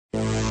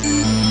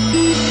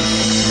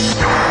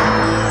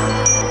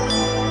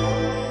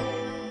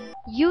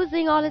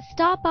all his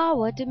star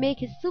power to make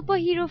his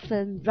superhero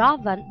film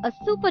Ra.One a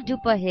super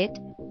duper hit,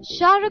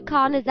 Shahrukh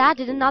Khan has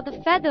added another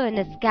feather in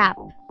his cap.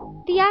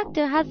 The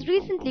actor has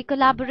recently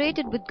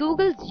collaborated with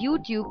Google's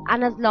YouTube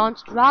and has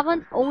launched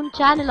Ra.One's own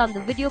channel on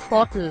the video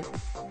portal.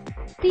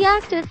 The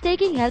actor is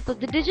taking help of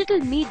the digital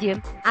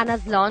medium and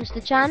has launched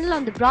the channel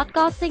on the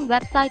broadcasting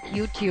website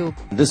YouTube.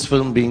 This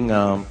film being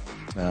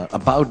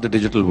about the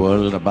digital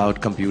world,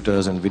 about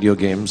computers and video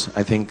games,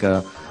 I think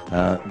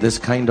this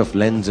kind of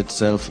lends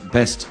itself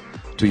best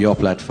to your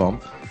platform.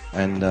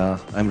 And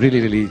I'm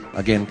really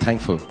again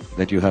thankful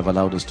that you have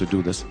allowed us to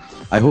do this.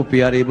 I hope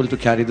we are able to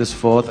carry this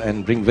forth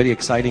and bring very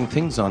exciting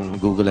things on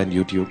Google and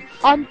YouTube.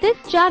 On this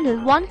channel,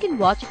 one can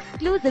watch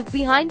exclusive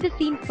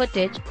behind-the-scene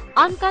footage,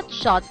 uncut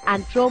shots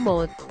and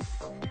promos.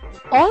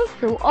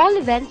 Also, all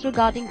events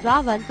regarding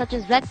Ra.One such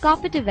as red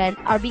carpet events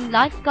are being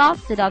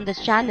live-casted on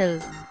this channel.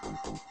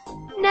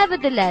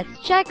 Nevertheless,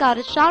 check out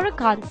as Shahrukh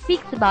Khan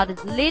speaks about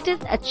his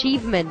latest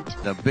achievement.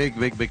 A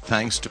big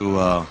thanks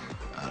to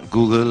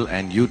Google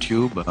and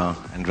YouTube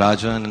and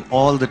Rajan and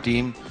all the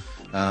team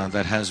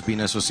that has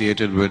been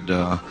associated with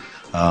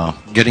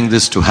getting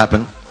this to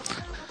happen.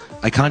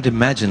 I can't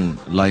imagine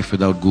life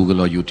without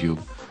Google or YouTube.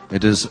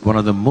 It is one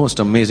of the most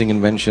amazing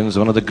inventions,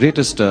 one of the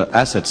greatest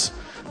assets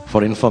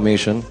for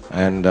information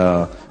and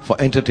for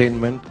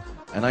entertainment.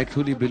 And I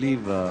truly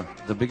believe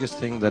the biggest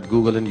thing that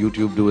Google and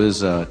YouTube do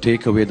is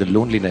take away the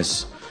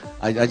loneliness.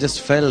 I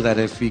just felt that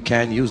if we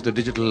can use the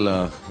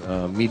digital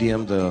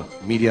medium, the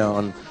media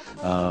on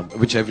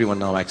which everyone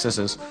now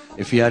accesses,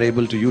 if we are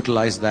able to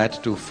utilize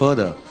that to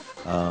further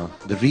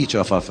the reach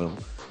of our film,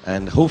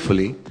 and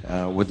hopefully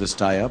with this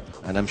tie-up,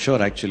 and I'm sure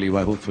actually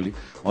why hopefully,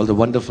 all the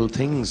wonderful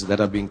things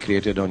that are being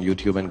created on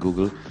YouTube and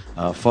Google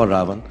for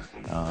Ra.One,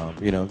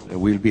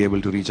 we'll be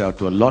able to reach out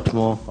to a lot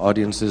more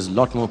audiences,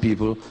 lot more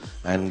people,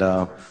 and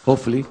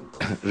hopefully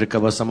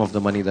recover some of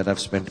the money that I've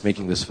spent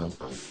making this film.